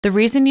The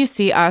reason you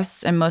see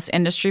us and most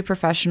industry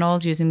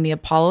professionals using the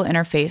Apollo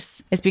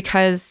interface is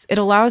because it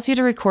allows you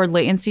to record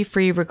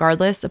latency-free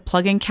regardless of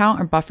plugin count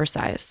or buffer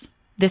size.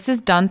 This is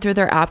done through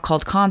their app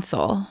called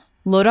Console.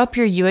 Load up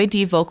your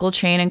UAD vocal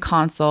chain in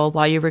Console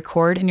while you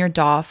record in your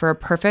DAW for a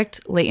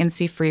perfect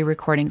latency-free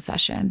recording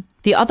session.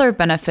 The other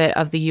benefit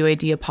of the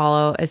UAD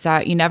Apollo is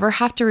that you never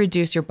have to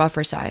reduce your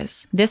buffer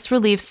size. This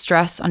relieves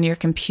stress on your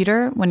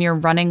computer when you're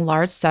running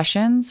large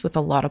sessions with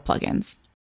a lot of plugins.